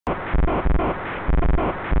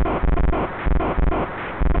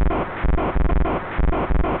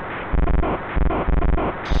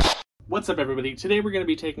What's up, everybody? Today we're going to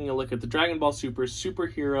be taking a look at the Dragon Ball Super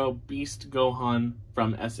Superhero Beast Gohan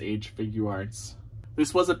from SH Figuarts.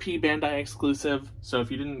 This was a P Bandai exclusive, so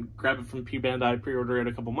if you didn't grab it from P Bandai, pre-order it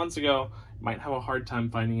a couple months ago, you might have a hard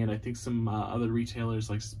time finding it. I think some other retailers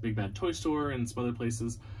like Big Bad Toy Store and some other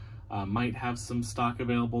places might have some stock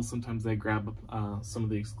available. Sometimes they grab some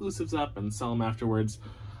of the exclusives up and sell them afterwards.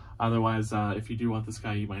 Otherwise, if you do want this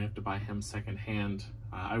guy, you might have to buy him secondhand.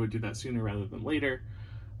 I would do that sooner rather than later,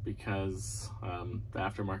 because the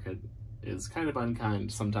aftermarket is kind of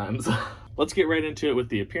unkind sometimes. Let's get right into it with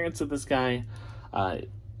the appearance of this guy.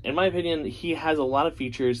 In my opinion, he has a lot of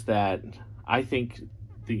features that I think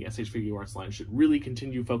the SH Figuarts line should really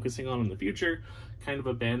continue focusing on in the future, kind of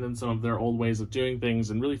abandon some of their old ways of doing things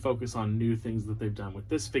and really focus on new things that they've done with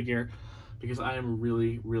this figure, because I am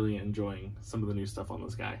really enjoying some of the new stuff on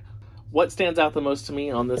this guy. What stands out the most to me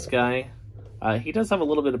on this guy, he does have a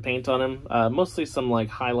little bit of paint on him, mostly some like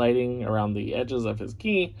highlighting around the edges of his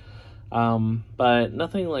gi, but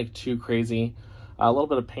nothing like too crazy. A little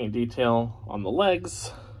bit of paint detail on the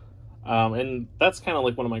legs, and that's kind of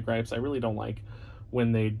like one of my gripes. I really don't like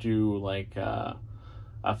when they do like a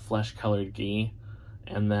flesh colored gi,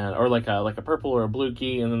 and then or like a purple or a blue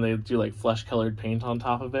gi, and then they do like flesh colored paint on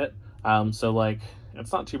top of it. So like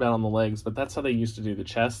it's not too bad on the legs, but that's how they used to do the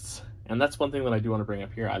chests, and that's one thing that I do want to bring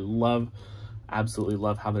up here. I absolutely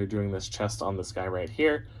love how they're doing this chest on this guy right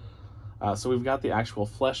here. So we've got the actual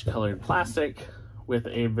flesh colored plastic with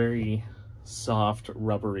a very soft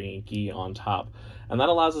rubbery gi on top, and that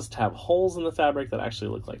allows us to have holes in the fabric that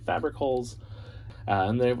actually look like fabric holes.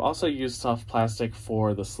 And they've also used soft plastic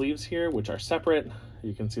for the sleeves here, which are separate.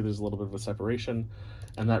 You can see there's a little bit of a separation,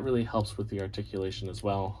 and that really helps with the articulation as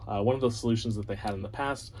well. One of the solutions that they had in the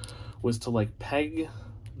past was to like peg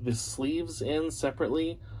the sleeves in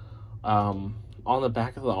separately on the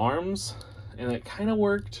back of the arms, and it kind of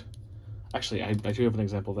worked. Actually, I do have an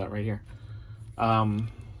example of that right here.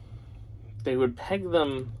 They would peg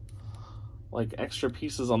them like extra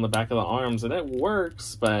pieces on the back of the arms, and it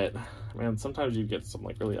works, but man, sometimes you get some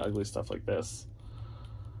like really ugly stuff like this,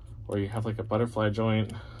 where you have like a butterfly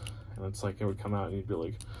joint, and it's like it would come out and you'd be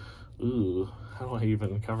like, ooh, how do I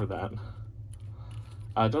even cover that?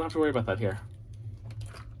 Don't have to worry about that here.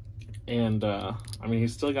 And I mean,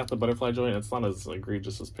 he's still got the butterfly joint. It's not as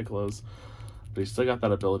egregious as Piccolo's, but he's still got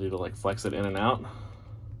that ability to like flex it in and out.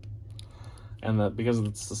 And that because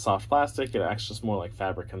it's the soft plastic, it acts just more like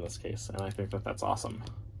fabric in this case, and I think that that's awesome.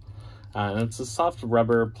 And it's a soft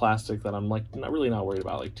rubber plastic that I'm like not worried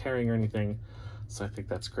about like tearing or anything, so I think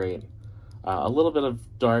that's great. A little bit of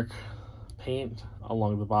dark paint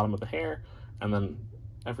along the bottom of the hair, and then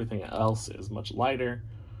everything else is much lighter.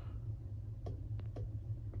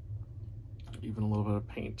 Even a little bit of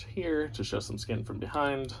paint here to show some skin from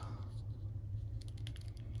behind.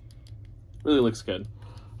 Really looks good.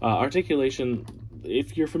 Articulation,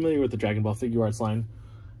 if you're familiar with the Dragon Ball Figuarts line,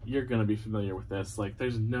 you're gonna be familiar with this. Like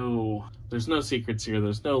there's no secrets here.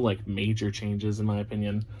 There's no like major changes in my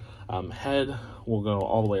opinion. Head will go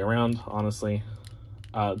all the way around, honestly.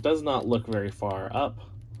 Does not look very far up,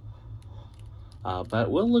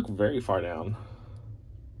 but will look very far down.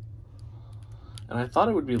 And I thought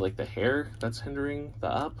it would be like the hair that's hindering the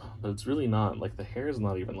up, but it's really not. Like the hair is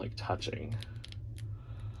not even like touching.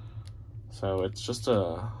 So it's just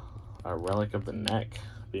a relic of the neck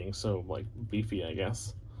being so like beefy, I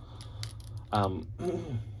guess.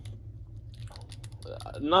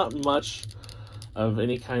 Not much of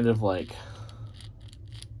any kind of like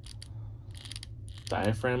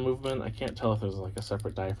diaphragm movement. I can't tell if there's like a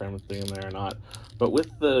separate diaphragm thing in there or not, but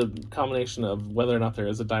with the combination of whether or not there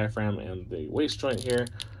is a diaphragm and the waist joint here,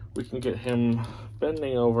 we can get him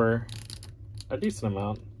bending over a decent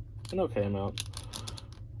amount, an okay amount.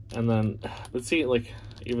 And then, but see, like,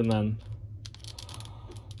 even then,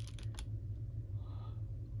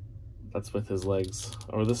 that's with his legs,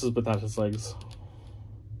 or this is without his legs.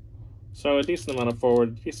 So a decent amount of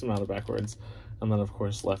forward, decent amount of backwards, and then of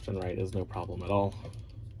course left and right is no problem at all.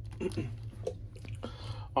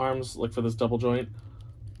 Arms, look for this double joint.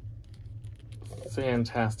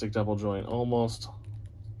 Fantastic double joint, almost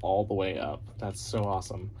all the way up. That's so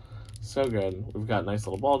awesome. So good. We've got nice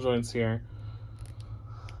little ball joints here.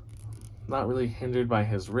 Not really hindered by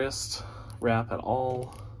his wrist wrap at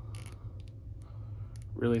all.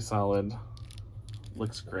 Really solid.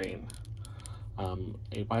 Looks great.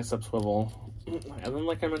 A bicep swivel, and then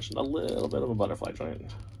like I mentioned, a little bit of a butterfly joint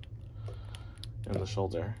in the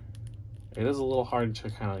shoulder. It is a little hard to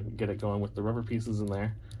kind of get it going with the rubber pieces in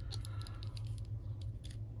there.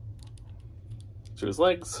 To his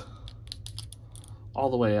legs, all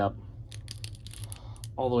the way up,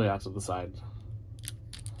 all the way out to the side.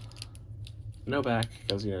 no back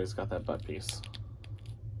because, you know, he's got that butt piece.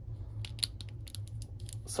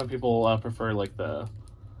 Some people prefer like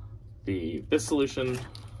this solution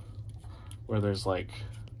where there's like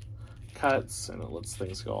cuts and it lets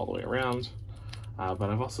things go all the way around. But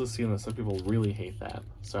I've also seen that some people really hate that.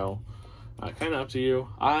 So kind of up to you.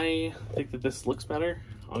 I think that this looks better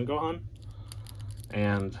on Gohan,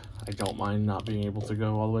 and I don't mind not being able to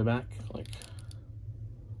go all the way back. Like,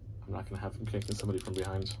 I'm not gonna have him kicking somebody from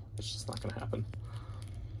behind. It's just not gonna happen.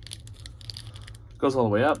 Goes all the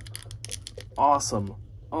way up. Awesome,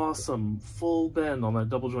 awesome full bend on that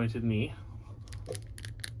double jointed knee.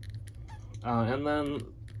 And then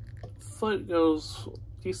foot goes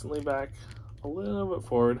decently back, a little bit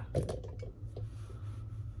forward.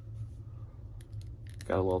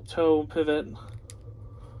 Got a little toe pivot.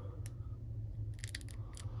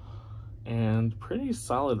 And pretty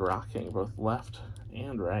solid rocking, both left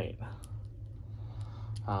and right.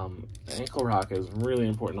 Ankle rock is really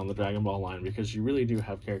important on the Dragon Ball line because you really do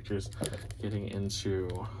have characters getting into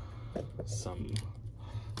some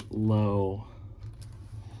low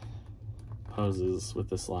poses with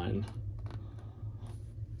this line.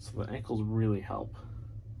 So the ankles really help.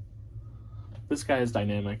 This guy is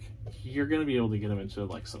dynamic. You're going to be able to get him into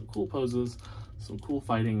like some cool poses, some cool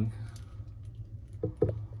fighting.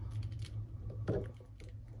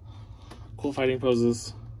 Cool fighting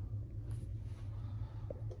poses.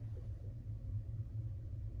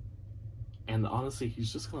 And honestly,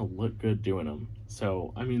 he's just going to look good doing them.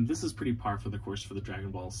 So, I mean, this is pretty par for the course for the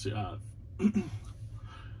Dragon Balls.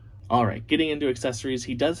 All right, getting into accessories,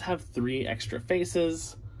 he does have 3 extra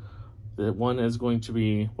faces. The one is going to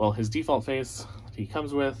be, well, his default face that he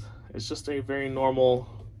comes with is just a very normal,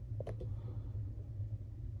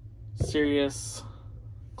 serious,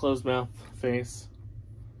 closed mouth face.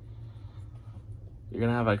 You're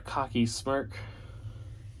gonna have a cocky smirk.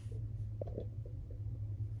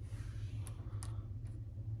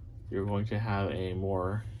 You're going to have a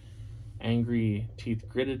more angry, teeth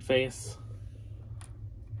gritted face.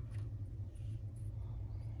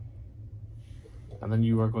 And then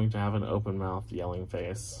you are going to have an open mouth, yelling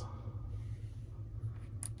face.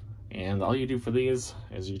 And all you do for these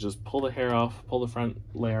is you just pull the hair off, pull the front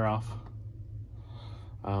layer off.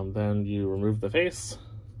 Then you remove the face.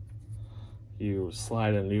 You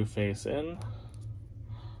slide a new face in.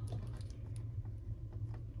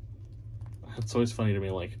 It's always funny to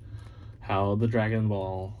me, like, how the Dragon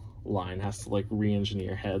Ball line has to, like,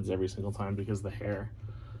 re-engineer heads every single time because of the hair.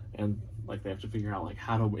 And, like, they have to figure out, like,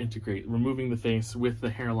 how to integrate removing the face with the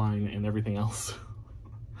hairline and everything else.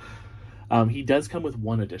 He does come with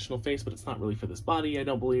 1 additional face, but it's not really for this body, I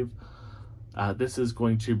don't believe. This is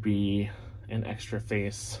going to be an extra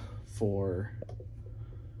face for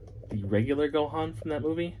the regular Gohan from that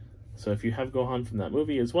movie. So if you have Gohan from that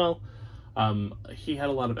movie as well, he had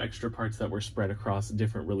a lot of extra parts that were spread across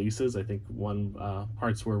different releases. I think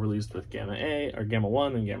parts were released with Gamma A, or Gamma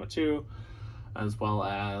 1 and Gamma 2, as well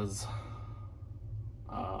as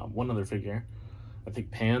one other figure, I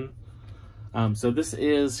think Pan. So this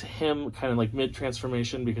is him kind of like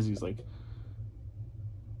mid-transformation because he's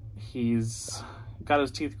got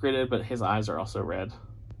his teeth gritted, but his eyes are also red.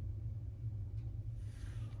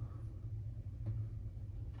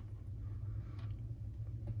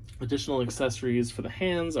 Additional accessories for the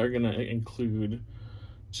hands are going to include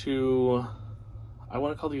 2, I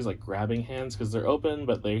want to call these like grabbing hands because they're open,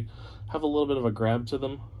 but they have a little bit of a grab to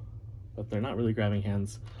them, but they're not really grabbing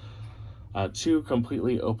hands. 2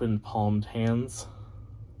 completely open palmed hands.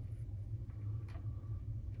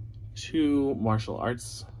 2 martial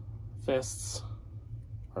arts fists,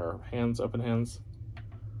 or hands, open hands.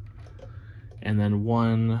 And then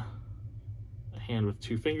 1 hand with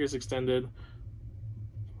 2 fingers extended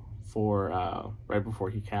for right before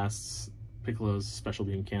he casts Piccolo's Special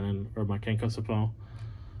Beam Cannon, or Makenko Suppo.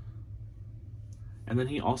 And then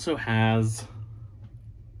he also has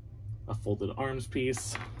a folded arms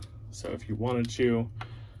piece. So if you wanted to,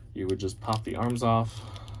 you would just pop the arms off.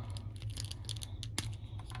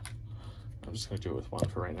 I'm just gonna do it with 1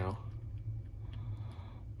 for right now.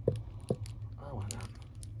 Oh, why not?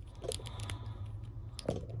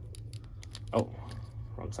 Oh,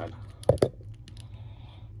 wrong side.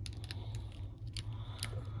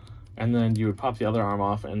 And then you would pop the other arm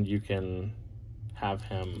off and you can have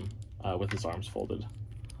him with his arms folded.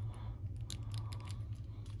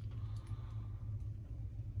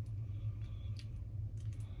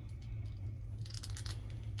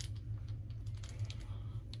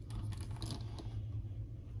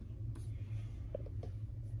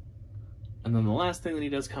 And then the last thing that he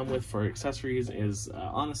does come with for accessories is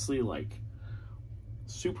honestly like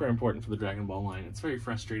super important for the Dragon Ball line. It's very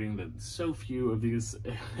frustrating that so few of these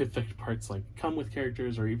effect parts like come with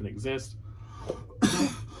characters or even exist.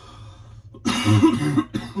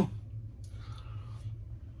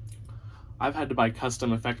 I've had to buy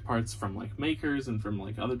custom effect parts from like makers and from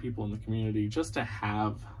like other people in the community just to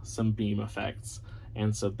have some beam effects.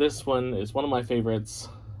 And so this one is one of my favorites.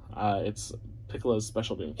 It's Piccolo's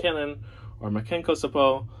Special Beam Cannon, or Makenko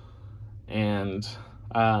Seppo, and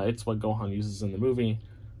it's what Gohan uses in the movie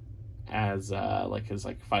as like his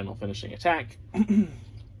like final finishing attack. And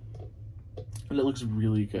it looks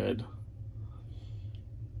really good.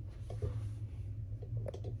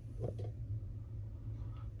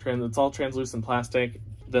 It's all translucent plastic.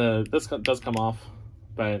 This does come off,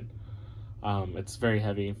 but it's very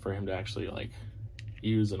heavy for him to actually like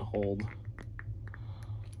use and hold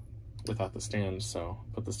without the stand. So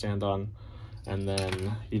put the stand on, and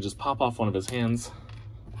then you just pop off one of his hands,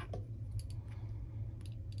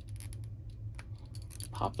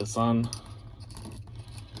 pop this on,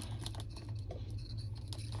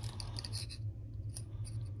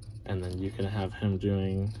 and then you can have him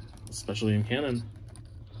doing Special Beam Cannon.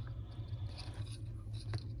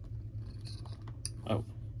 Oh.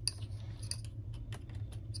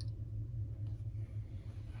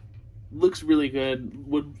 Looks really good,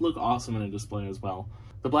 would look awesome in a display as well.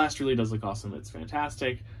 The blast really does look awesome, it's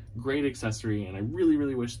fantastic, great accessory, and I really,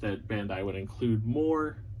 really wish that Bandai would include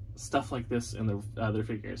more stuff like this in their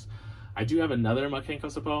figures. I do have another Makenko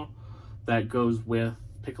Seppo that goes with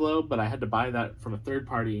Piccolo, but I had to buy that from a third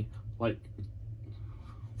party like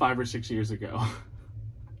 5 or 6 years ago.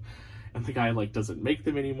 And the guy like doesn't make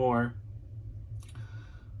them anymore.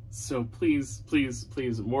 So please, please,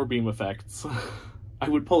 please, more beam effects. I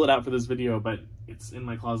would pull it out for this video, but it's in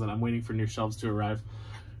my closet. I'm waiting for new shelves to arrive,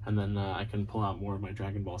 and then I can pull out more of my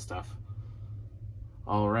Dragon Ball stuff.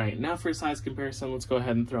 All right, now for a size comparison, let's go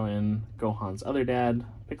ahead and throw in Gohan's other dad,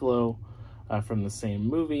 Piccolo, from the same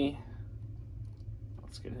movie.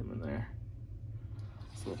 Let's get him in there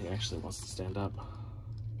so that he actually wants to stand up.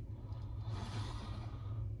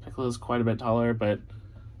 Piccolo's quite a bit taller, but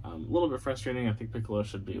a little bit frustrating. I think Piccolo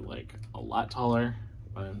should be like a lot taller,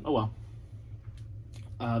 but oh well.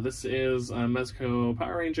 This is Mezco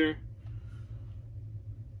Power Ranger.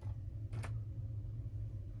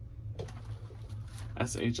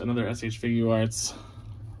 Another SH Figuarts,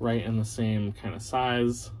 right in the same kind of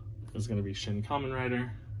size. Is going to be Shin Kamen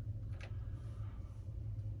Rider.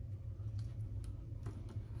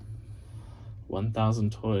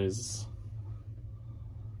 $1,000 toys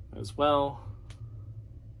as well.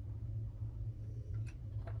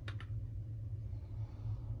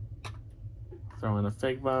 Throw in a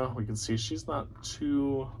Figma. We can see she's not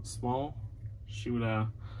too small. She would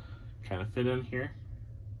kind of fit in here,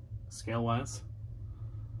 scale-wise.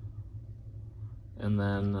 And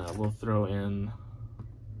then we'll throw in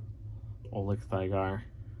Oleg Thygar.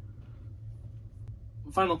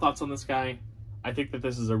 Final thoughts on this guy. I think that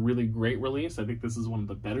this is a really great release. I think this is one of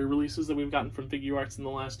the better releases that we've gotten from Figuarts in the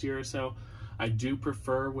last year or so. I do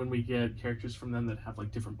prefer when we get characters from them that have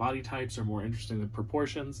like different body types or more interesting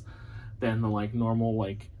proportions than the like normal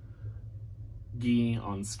like gi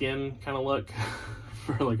on skin kind of look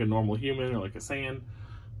for like a normal human or like a Saiyan.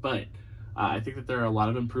 But I think that there are a lot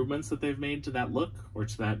of improvements that they've made to that look or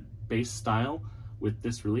to that base style with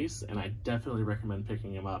this release, and I definitely recommend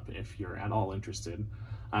picking them up if you're at all interested,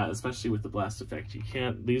 especially with the blast effect.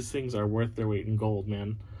 These things are worth their weight in gold,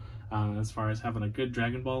 man. As far as having a good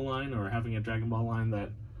Dragon Ball line or having a Dragon Ball line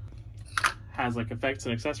that has like effects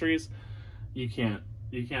and accessories, you can't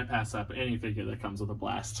pass up any figure that comes with a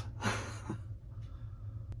blast.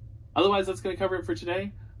 Otherwise, that's going to cover it for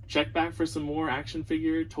today. Check back for some more action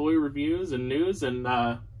figure toy reviews and news, and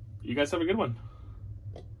you guys have a good one.